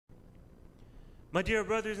My dear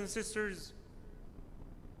brothers and sisters,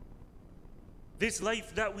 this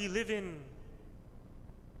life that we live in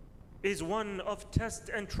is one of test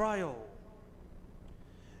and trial.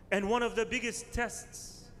 And one of the biggest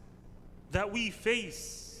tests that we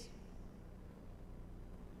face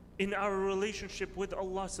in our relationship with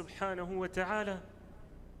Allah subhanahu wa ta'ala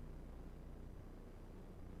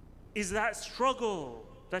is that struggle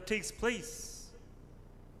that takes place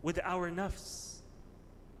with our nafs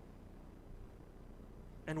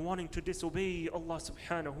and wanting to disobey Allah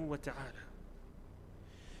subhanahu wa ta'ala.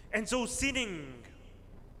 And so sinning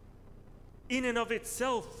in and of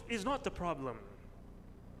itself is not the problem,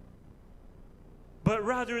 but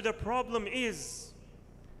rather the problem is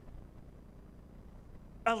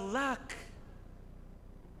a lack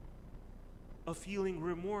of feeling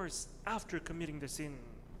remorse after committing the sin.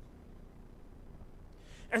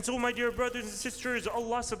 And so, my dear brothers and sisters,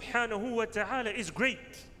 Allah subhanahu wa ta'ala is great.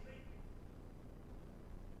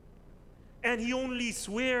 And He only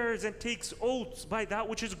swears and takes oaths by that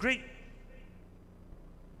which is great.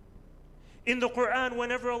 In the Quran,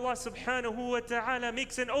 whenever Allah subhanahu wa ta'ala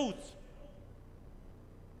makes an oath,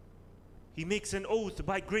 He makes an oath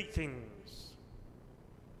by great things.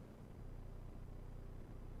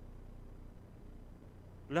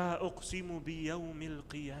 لا أقسم بيوم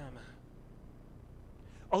القيامة.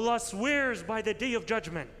 Allah swears by the day of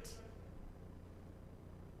judgment.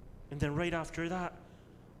 And then right after that,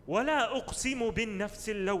 وَلَا أُقْسِمُ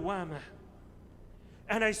بِالنَّفْسِ اللَّوَّامَةِ.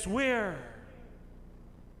 And I swear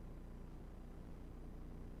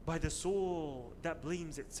by the soul that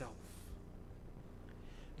blames itself.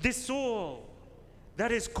 This soul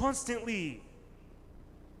that is constantly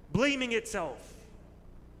blaming itself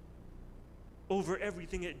over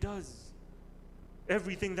everything it does,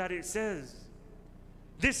 everything that it says.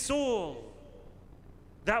 This soul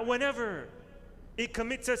that whenever it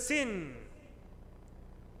commits a sin,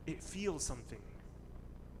 it feels something.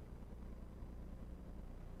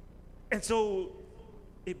 And so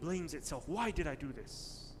it blames itself. Why did I do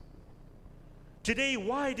this? Today,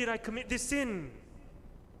 why did I commit this sin?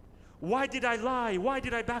 Why did I lie? Why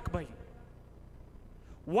did I backbite?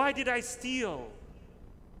 Why did I steal?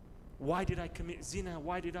 Why did I commit zina?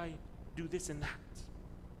 Why did I do this and that?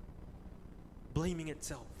 Blaming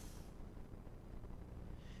itself.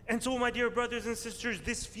 And so, my dear brothers and sisters,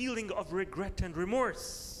 this feeling of regret and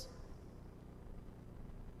remorse,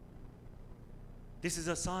 this is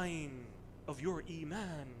a sign of your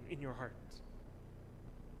iman in your heart.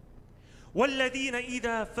 وَالَّذِينَ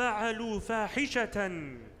إِذَا فَعَلُوا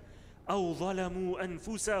فَاحِشَةً أَوْ ظَلَمُوا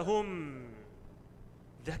أَنفُسَهُمْ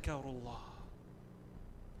ذَكَرُوا اللَّهَ.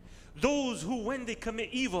 Those who, when they commit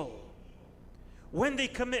evil, when they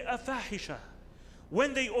commit a fahisha,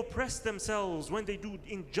 when they oppress themselves, when they do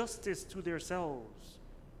injustice to themselves,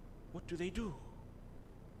 what do?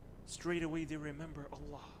 Straight away they remember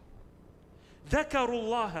Allah. ذَكَرُوا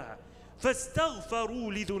اللَّهَ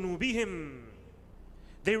فَاسْتَغْفَرُوا لِذُنُوبِهِمْ.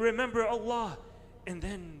 They remember Allah and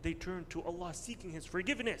then they turn to Allah seeking His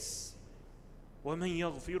forgiveness. وَمَنْ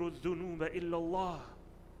يَغْفِرُ الذُّنُوبَ إِلَّا اللَّهِ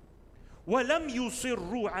وَلَمْ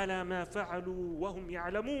يُصِرُّوا عَلَى مَا فَعَلُوا وَهُمْ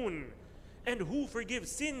يَعْلَمُونَ. And who forgives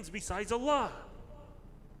sins besides Allah?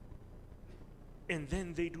 And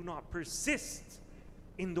then they do not persist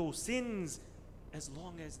in those sins as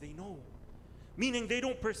long as they know. Meaning they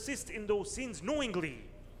don't persist in those sins knowingly.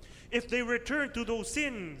 If they return to those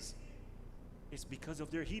sins, it's because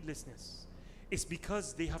of their heedlessness. It's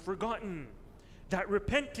because they have forgotten that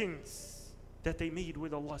repentance that they made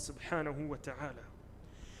with Allah subhanahu wa ta'ala.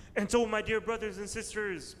 And so, my dear brothers and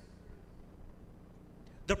sisters,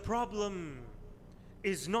 the problem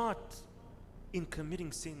is not in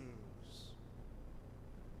committing sins.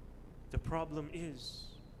 The problem is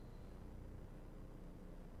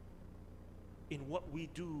in what we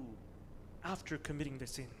do after committing the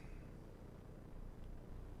sin.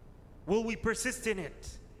 Will we persist in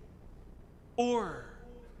it? Or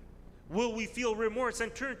will we feel remorse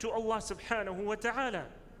and turn to Allah subhanahu wa ta'ala?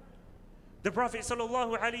 The Prophet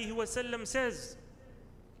sallallahu alayhi wa sallam says,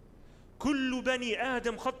 كُلُّ بَنِي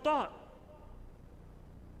آدَمْ خَطَّاء.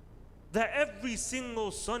 That every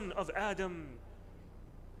single son of Adam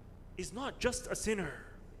is not just a sinner,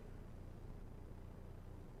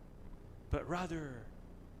 but rather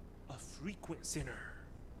a frequent sinner.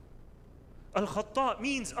 Al-Khatta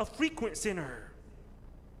means a frequent sinner.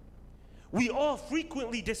 We all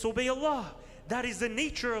frequently disobey Allah. That is the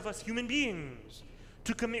nature of us human beings.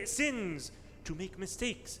 To commit sins, to make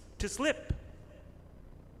mistakes, to slip.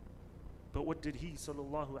 But what did He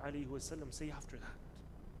sallallahu alayhi wa sallam say after that?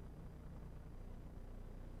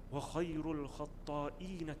 وَخَيْرُ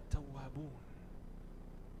الْخَطَّائِينَ التَّوَّابُونَ.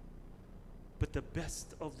 But But the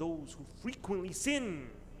best of those who frequently sin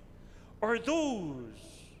are those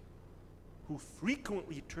who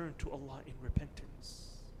frequently turn to Allah in repentance.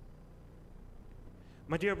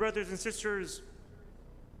 My dear brothers and sisters,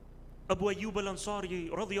 Abu Ayyub al-Ansari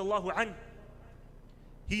radiyallahu anh,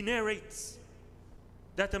 he narrates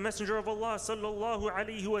that the Messenger of Allah sallallahu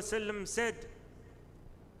alayhi wa sallam said,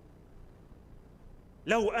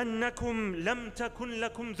 لو أنكم لم تكن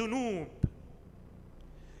لكم ذنوب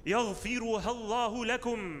يغفرها الله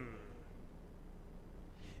لكم.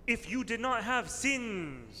 If you did not have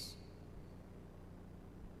sins,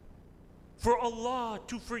 for Allah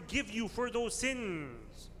to forgive you for those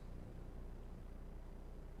sins,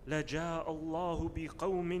 لجاء الله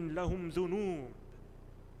بقوم لهم ذنوب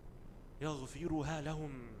يغفرها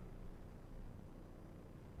لهم.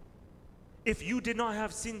 If you did not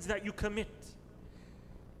have sins that you commit,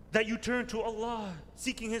 that you turn to Allah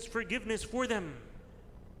seeking His forgiveness for them,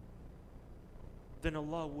 then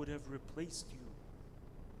Allah would have replaced you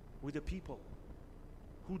with a people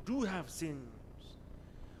who do have sins,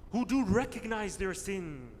 who do recognize their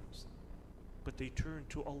sins, but they turn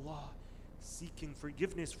to Allah seeking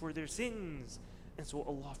forgiveness for their sins, and so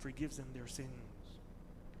Allah forgives them their sins.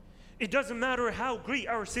 It doesn't matter how great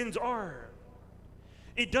our sins are.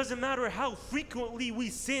 It doesn't matter how frequently we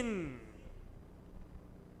sin.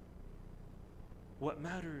 What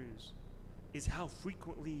matters is how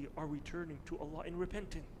frequently are we turning to Allah in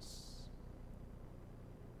repentance.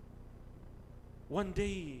 One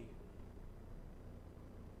day,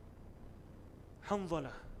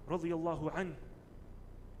 Hanzala radiyallahu anh,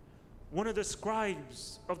 one of the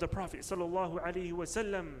scribes of the Prophet sallallahu alaihi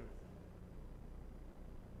wasallam,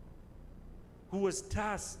 who was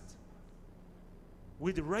tasked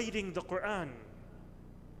with writing the Quran,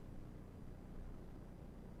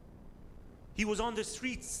 he was on the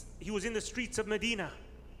streets, he was in the streets of Medina,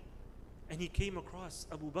 and he came across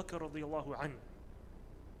Abu Bakr radiyallahu anh.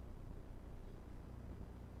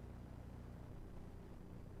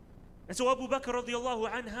 And so Abu Bakr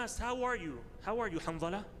radiyallahu anh asked, how are you? How are you,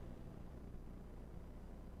 Hanzala?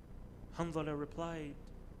 Hanzala replied,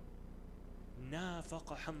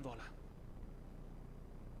 Nafaqa Hanzala.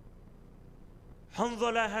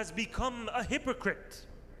 Hanzala has become a hypocrite.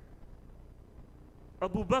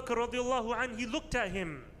 Abu Bakr radiallahu anh, he looked at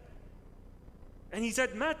him and he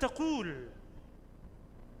said, Ma taqul?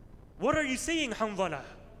 What are you saying, Hanzala?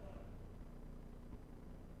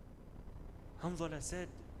 Hanzala said,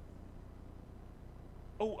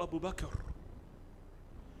 Oh Abu Bakr,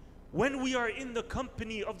 when we are in the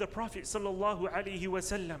company of the Prophet sallallahu alaihi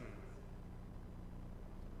wasallam,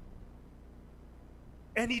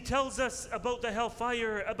 and he tells us about the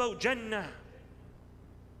hellfire, about Jannah,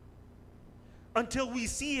 until we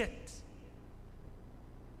see it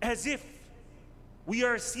as if we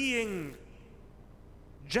are seeing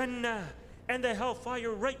Jannah and the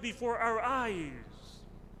hellfire right before our eyes.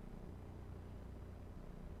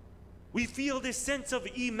 We feel this sense of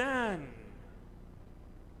Iman.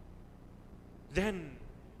 Then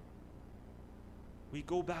we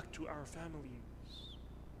go back to our families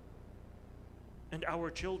and our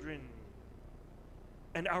children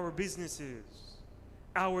and our businesses,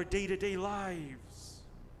 our day-to-day lives.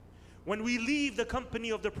 When we leave the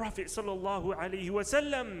company of the Prophet sallallahu alaihi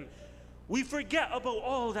wasallam, we forget about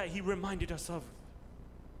all that he reminded us of.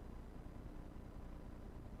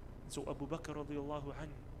 So Abu Bakr radiallahu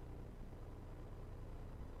anhu,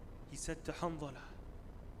 he said to Hanzala,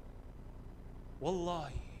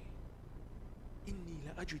 Wallahi, inni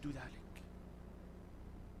la ajidu dhalik.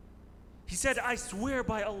 He said, I swear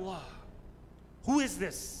by Allah. Who is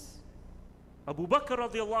this? Abu Bakr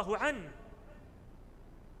radiallahu anhu.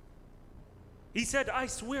 He said, I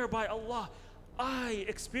swear by Allah, I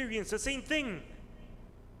experienced the same thing.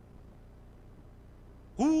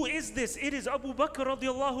 Who is this? It is Abu Bakr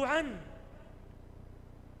radiallahu anhu,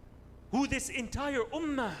 who this entire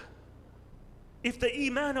ummah, if the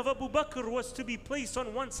iman of Abu Bakr was to be placed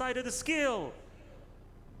on one side of the scale,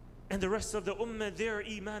 and the rest of the ummah, their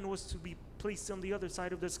iman was to be placed on the other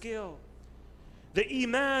side of the scale, the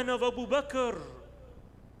iman of Abu Bakr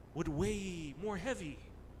would weigh more heavy.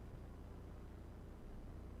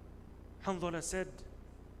 Hanzala said,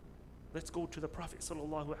 let's go to the Prophet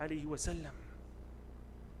sallallahu alaihi wasallam.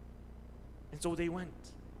 And so they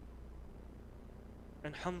went.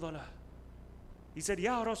 And Hanzala, he said,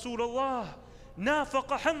 Ya Rasulullah,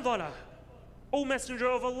 nafaqa Hanzala. O Messenger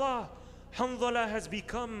of Allah, Hanzala has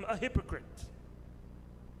become a hypocrite.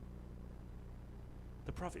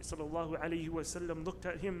 The Prophet sallallahu alaihi wasallam looked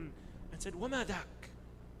at him and said, Wama dak?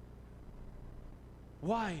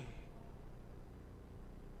 Why?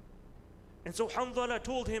 And so Hanzala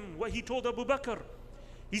told him what he told Abu Bakr.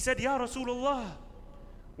 He said, Ya Rasulullah,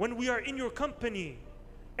 when we are in your company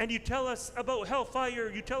and you tell us about hellfire,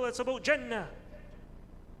 you tell us about Jannah,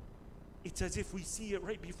 it's as if we see it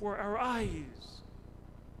right before our eyes.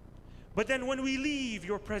 But then when we leave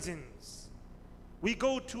your presence, we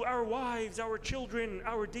go to our wives, our children,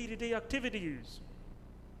 our day-to-day activities,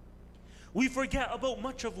 we forget about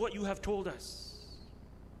much of what you have told us.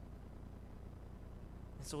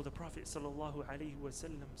 And so the Prophet sallallahu alaihi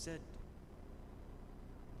wasallam said,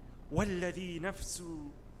 وَالَّذِي نَفْسُ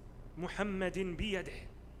مُحَمَّدٍ بِيَدِهِ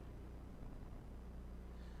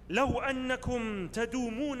لو أنكم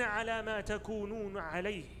تدومون على ما تكونون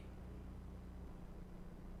عليه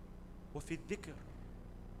وفي الذكر.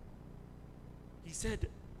 He said,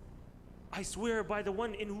 I swear by the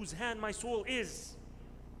one in whose hand my soul is,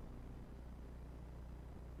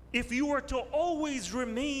 if you were to always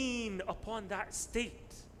remain upon that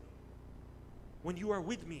state when you are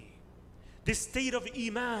with me, this state of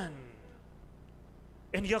iman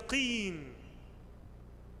and yaqeen,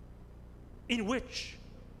 in which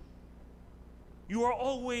you are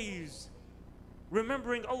always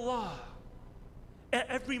remembering Allah at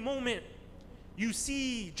every moment, you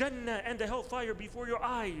see Jannah and the hellfire before your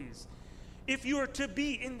eyes. If you are to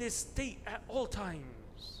be in this state at all times,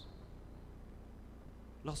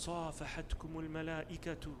 لَصَافَحَتْكُمُ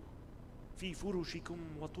الْمَلَائِكَةُ فِي فُرُشِكُمْ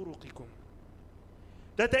وَطُرُقِكُمْ,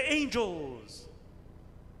 that the angels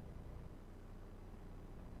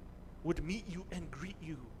would meet you and greet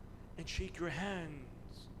you and shake your hands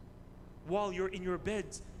while you're in your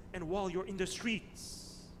beds and while you're in the streets.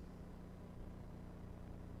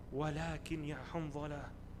 وَلَكِنْ يَا حَنْظَلَ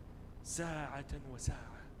سَاعَةً وَسَاعَةً.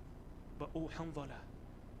 But oh Hanzala,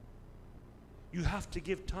 you have to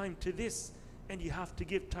give time to this and you have to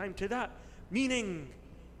give time to that. Meaning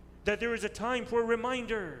that there is a time for a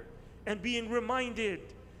reminder and being reminded,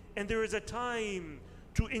 and there is a time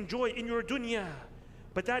to enjoy in your dunya.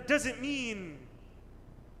 But that doesn't mean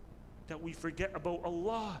that we forget about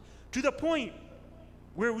Allah to the point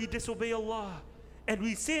where we disobey Allah and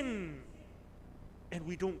we sin and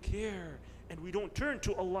we don't care and we don't turn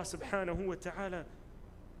to Allah subhanahu wa ta'ala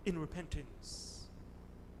in repentance.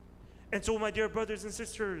 And so, my dear brothers and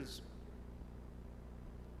sisters,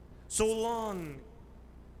 so long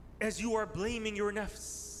as you are blaming your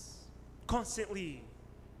nafs constantly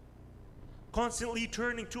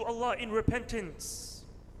turning to Allah in repentance,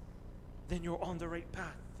 then you're on the right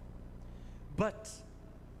path. But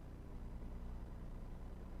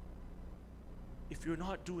if you're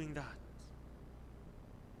not doing that,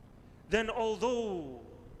 then although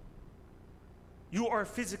you are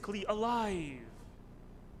physically alive,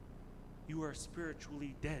 you are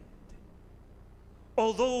spiritually dead.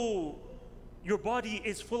 Although your body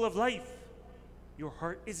is full of life, your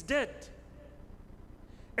heart is dead.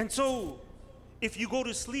 And so, if you go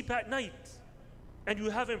to sleep at night and you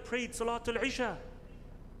haven't prayed Salatul Isha,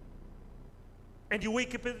 and you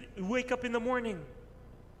wake up in the morning,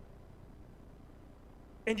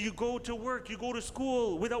 and you go to work, you go to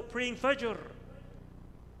school without praying Fajr,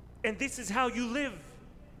 and this is how you live,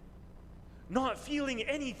 not feeling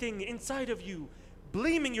anything inside of you,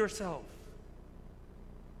 blaming yourself,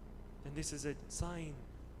 then this is a sign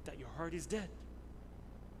that your heart is dead.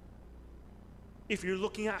 If you're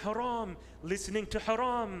looking at haram, listening to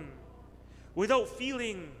haram, without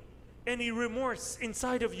feeling any remorse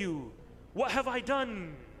inside of you, what have I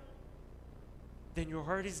done? Then your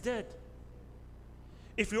heart is dead.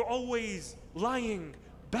 If you're always lying,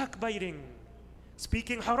 backbiting,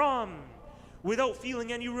 speaking haram, without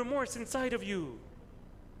feeling any remorse inside of you,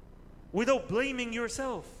 without blaming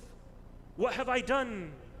yourself, what have I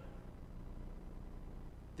done?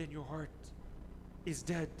 Then your heart is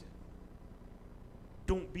dead.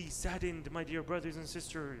 Don't be saddened, my dear brothers and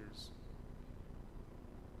sisters.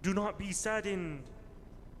 Do not be saddened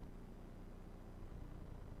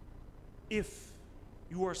if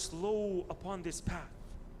you are slow upon this path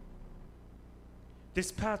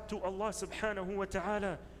to Allah subhanahu wa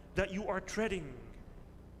ta'ala that you are treading.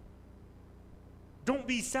 Don't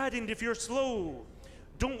be saddened if you're slow.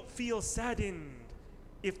 Don't feel saddened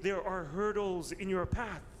if there are hurdles in your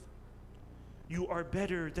path. You are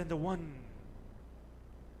better than the one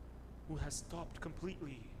who has stopped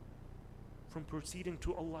completely from proceeding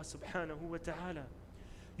to Allah subhanahu wa ta'ala.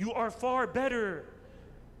 You are far better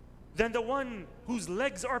than the one whose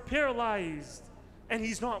legs are paralyzed and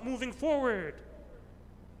he's not moving forward.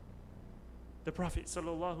 The Prophet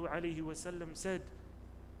sallallahu alaihi wasallam said,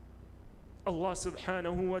 Allah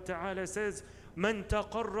subhanahu wa ta'ala says, "Man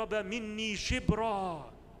taqarraba minni shibra,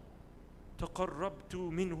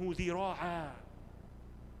 taqarrabtu minhu dhira'a."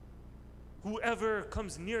 Whoever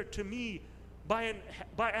comes near to me by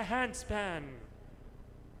a handspan,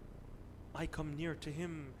 I come near to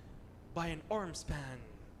him by an arm span.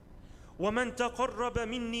 وَمَنْ تَقَرَّبَ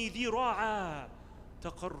مِنِّي ذِرَاعًا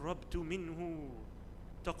تَقَرَّبْتُ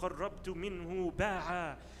مِنْهُ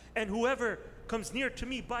بَاعًا. And whoever comes near to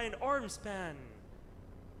me by an arm span,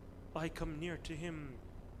 I come near to him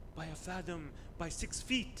by a fathom, by 6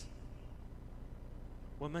 feet.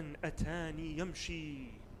 وَمَنْ أَتَانِي يَمْشِي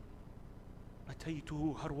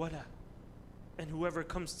أَتَيْتُهُ هَرْوَلًا. And whoever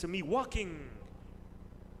comes to me walking,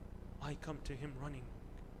 I come to him running.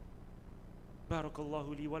 بارك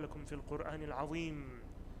الله لي ولكم في القرآن العظيم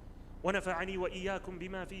ونفعني وإياكم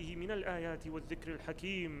بما فيه من الآيات والذكر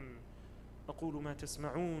الحكيم. أقول ما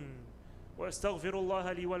تسمعون وأستغفر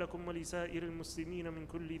الله لي ولكم ولسائر المسلمين من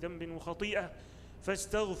كل ذنب وخطيئة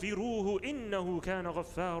فاستغفروه إنه كان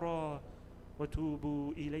غفارا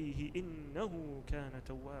وتوبوا إليه إنه كان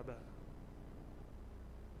توابا.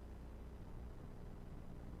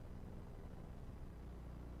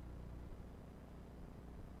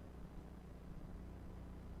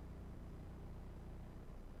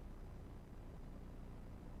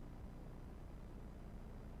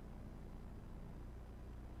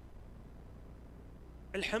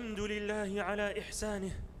 الحمد لله على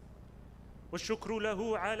إحسانه والشكر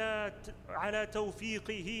له على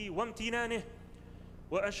توفيقه وامتنانه.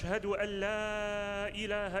 وأشهد أن لا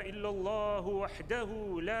إله إلا الله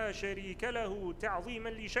وحده لا شريك له تعظيما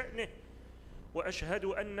لشأنه. وأشهد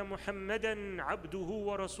أن محمدًا عبده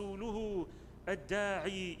ورسوله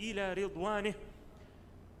الداعي إلى رضوانه.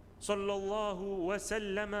 صلى الله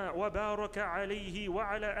وسلم وبارك عليه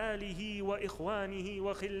وعلى آله وإخوانه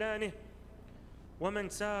وخلانه ومن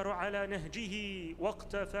سار على نهجه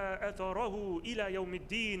واقتفى أثره إلى يوم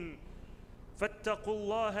الدين. فاتقوا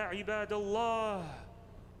الله عباد الله،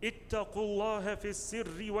 اتقوا الله في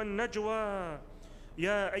السر والنجوى.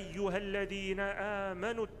 يا أيها الذين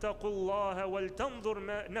آمنوا اتقوا الله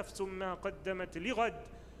ولتنظر نفس ما قدمت لغد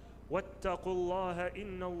واتقوا الله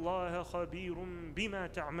إن الله خبير بما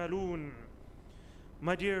تعملون.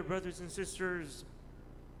 My dear brothers and sisters,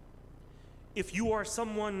 if you are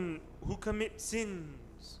someone who commits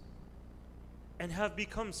sins and have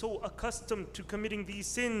become so accustomed to committing these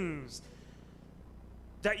sins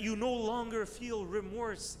that you no longer feel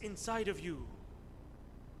remorse inside of you,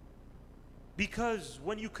 because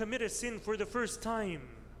when you commit a sin for the first time,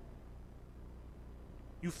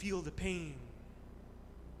 you feel the pain,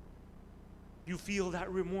 you feel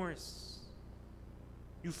that remorse,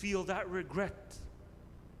 you feel that regret.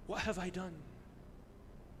 What have I done?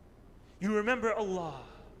 You remember Allah.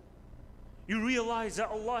 You realize that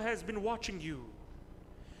Allah has been watching you.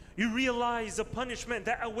 You realize the punishment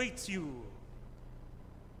that awaits you.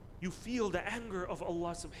 You feel the anger of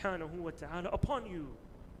Allah subhanahu wa ta'ala upon you.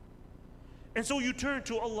 And so you turn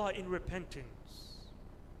to Allah in repentance.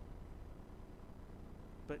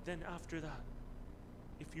 But then after that,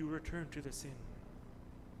 if you return to the sin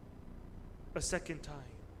a second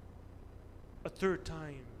time, a third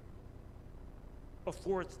time, a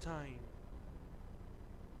fourth time,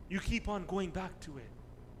 you keep on going back to it.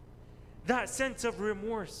 That sense of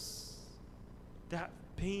remorse, that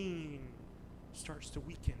pain starts to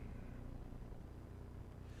weaken.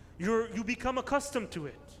 You become accustomed to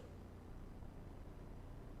it.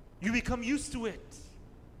 You become used to it.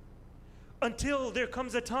 Until there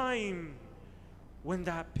comes a time when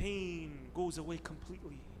that pain goes away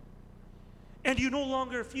completely. And you no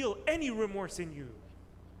longer feel any remorse in you,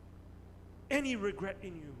 any regret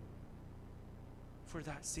in you for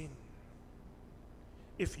that sin.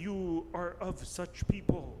 If you are of such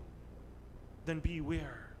people, then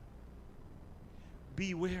beware.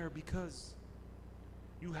 Beware, because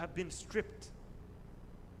you have been stripped.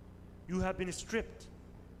 You have been stripped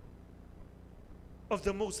of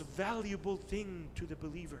the most valuable thing to the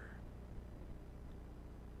believer.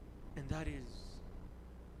 And that is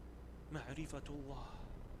ma'rifatullah,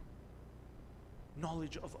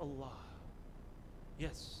 knowledge of Allah.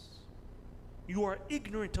 Yes. You are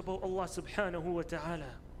ignorant about Allah subhanahu wa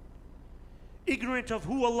ta'ala, ignorant of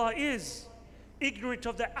who Allah is, ignorant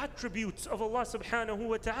of the attributes of Allah subhanahu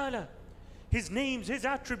wa ta'ala, His names, His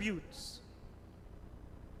attributes.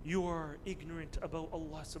 You are ignorant about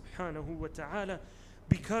Allah subhanahu wa ta'ala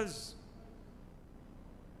because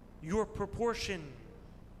your proportion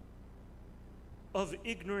of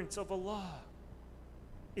ignorance of Allah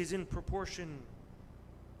is in proportion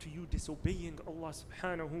to you disobeying Allah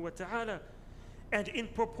subhanahu wa ta'ala. And in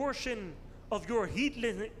proportion of your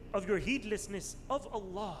heedlessness of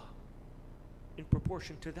Allah, in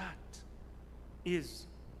proportion to that is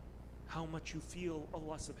how much you feel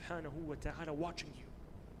Allah subhanahu wa ta'ala watching you.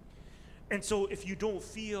 And so if you don't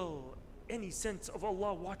feel any sense of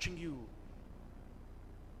Allah watching you,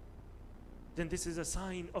 then this is a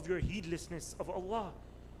sign of your heedlessness of Allah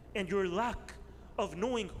and your lack of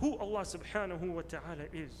knowing who Allah subhanahu wa ta'ala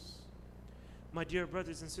is. My dear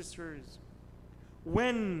brothers and sisters,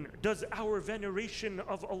 when does our veneration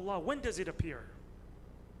of Allah, when does it appear?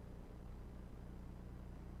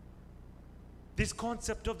 This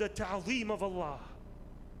concept of the ta'zeem of Allah,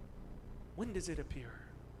 when does it appear?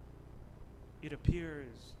 It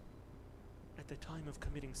appears at the time of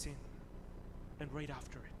committing sin and right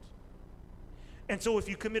after it. And so if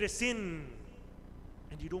you commit a sin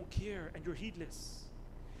and you don't care and you're heedless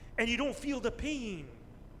and you don't feel the pain,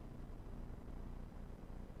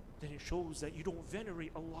 then it shows that you don't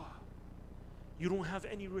venerate Allah. You don't have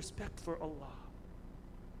any respect for Allah.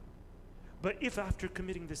 But if after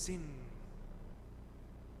committing the sin,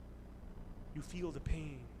 you feel the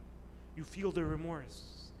pain, you feel the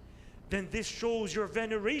remorse, then this shows your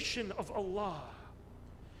veneration of Allah.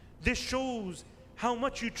 This shows how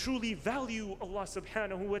much you truly value Allah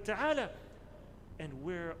subhanahu wa ta'ala and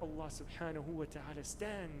where Allah subhanahu wa ta'ala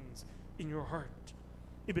stands in your heart.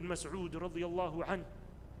 Ibn Mas'ud radiyallahu anhu,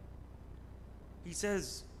 he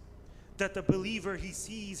says that the believer, he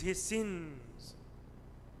sees his sins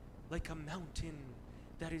like a mountain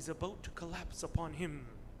that is about to collapse upon him.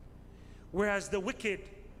 Whereas the wicked,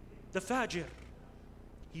 the fajr,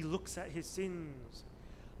 he looks at his sins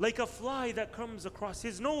like a fly that comes across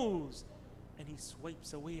his nose and he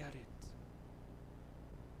swipes away at it.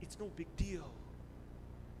 It's no big deal.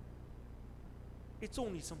 It's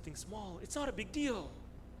only something small. It's not a big deal.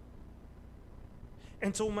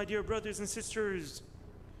 And so, my dear brothers and sisters,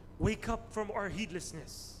 wake up from our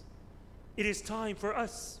heedlessness. It is time for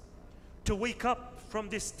us to wake up from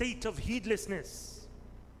this state of heedlessness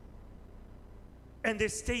and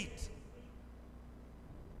this state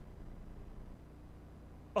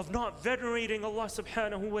of not venerating Allah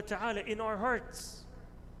subhanahu wa ta'ala in our hearts.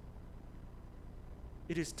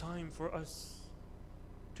 It is time for us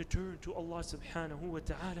to turn to Allah subhanahu wa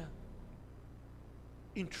ta'ala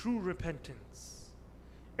in true repentance.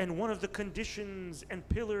 And one of the conditions and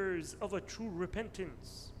pillars of a true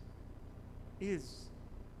repentance is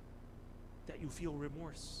that you feel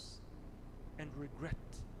remorse and regret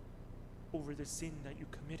over the sin that you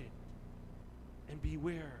committed. And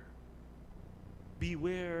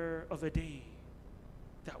beware of a day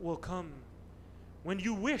that will come when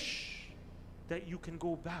you wish that you can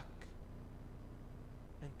go back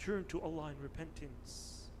and turn to Allah in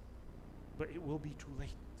repentance, but it will be too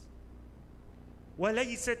late.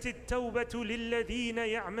 وَلَيْسَتِ التَّوْبَةُ لِلَّذِينَ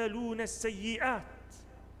يَعْمَلُونَ السَّيِّئَاتِ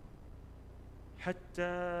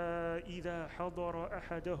حَتَّى إِذَا حَضَرَ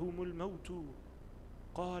أَحَدَهُمُ الْمَوْتُ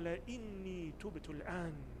قَالَ إِنِّي تُبْتُ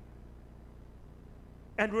الْآنِ.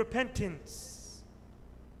 And repentance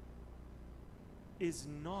is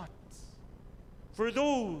not for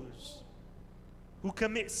those who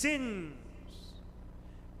commit sins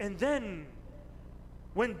and then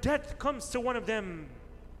when death comes to one of them,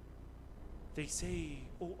 they say,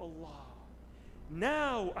 "Oh Allah,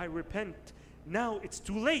 now I repent. Now it's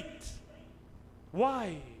too late."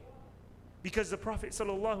 Why? Because the Prophet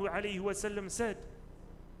ﷺ said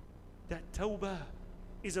that tawbah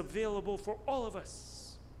is available for all of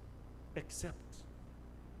us except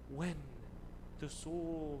when the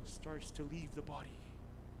soul starts to leave the body.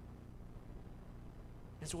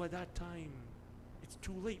 And so at that time, it's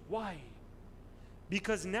too late. Why?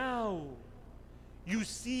 Because now you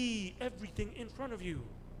see everything in front of you.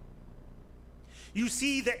 You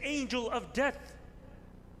see the angel of death,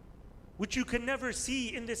 which you can never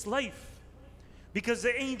see in this life, because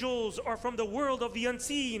the angels are from the world of the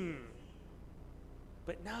unseen.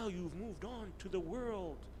 But now you've moved on to the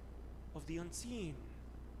world of the unseen.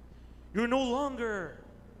 You're no longer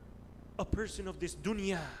a person of this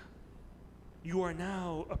dunya. You are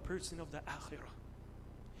now a person of the akhirah.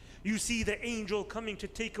 You see the angel coming to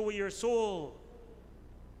take away your soul.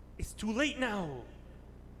 It's too late now.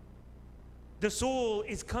 The soul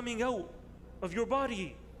is coming out of your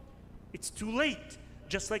body. It's too late.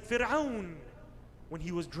 Just like Fir'aun, when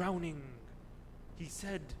he was drowning, he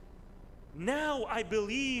said, "Now I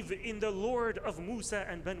believe in the Lord of Musa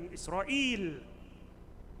and Banu Israel."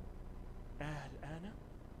 الآن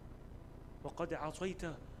وقد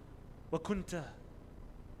عصيت وكنت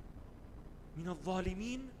من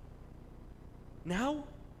الظالمين. Now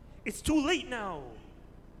it's too late now.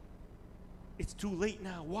 It's too late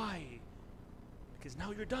now. Why? Because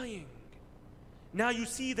now you're dying. Now you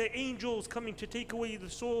see the angels coming to take away the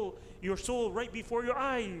soul, your soul, right before your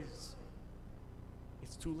eyes.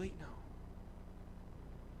 It's too late now.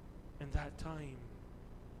 And that time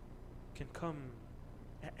can come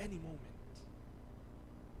at any moment.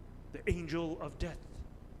 The angel of death,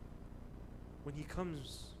 when he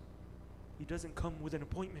comes, he doesn't come with an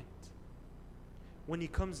appointment. When he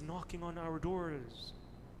comes knocking on our doors,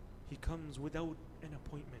 he comes without an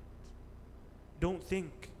appointment. Don't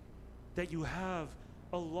think that you have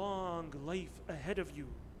a long life ahead of you.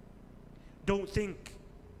 Don't think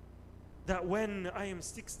that when I am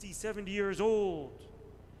 60, 70 years old,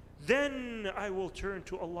 then I will turn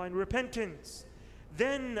to Allah in repentance.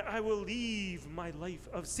 Then I will leave my life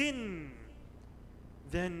of sin.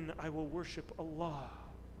 Then I will worship Allah.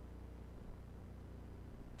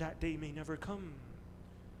 That day may never come.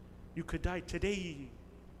 You could die today.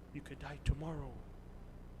 You could die tomorrow.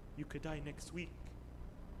 You could die next week.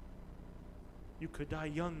 You could die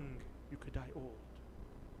young. You could die old.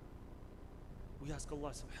 We ask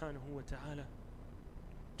Allah subhanahu wa ta'ala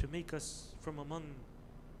to make us from among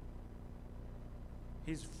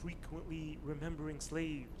His frequently remembering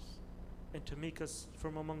slaves, and to make us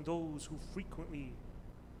from among those who frequently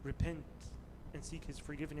repent and seek His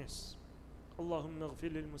forgiveness. اللهم اغفر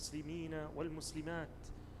للمسلمين والمسلمات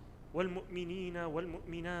والمؤمنين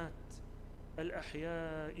والمؤمنات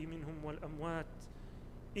الأحياء منهم والأموات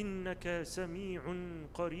إنك سميع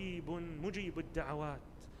قريب مجيب الدعوات.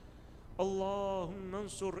 اللهم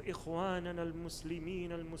انصر إخواننا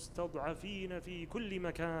المسلمين المستضعفين في كل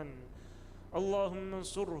مكان. اللهم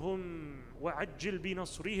انصرهم وعجل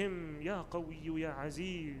بنصرهم يا قوي يا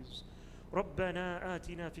عزيز. ربنا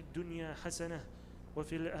آتنا في الدنيا حسنة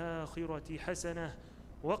وفي الآخرة حسنة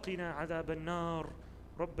وقنا عذاب النار.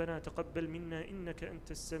 ربنا تقبل منا إنك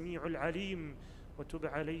أنت السميع العليم وتب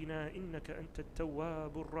علينا إنك أنت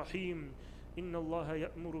التواب الرحيم. إن الله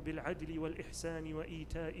يأمر بالعدل والإحسان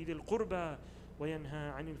وإيتاء ذي القربى وينهى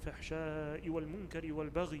عن الفحشاء والمنكر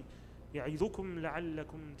والبغي يعظكم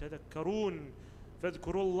لعلكم تذكرون.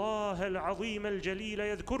 فاذكروا الله العظيم الجليل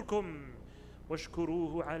يذكركم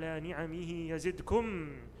واشكروه على نعمه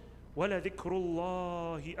يزدكم ولذكر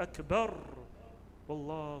الله أكبر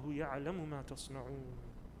والله يعلم ما تصنعون.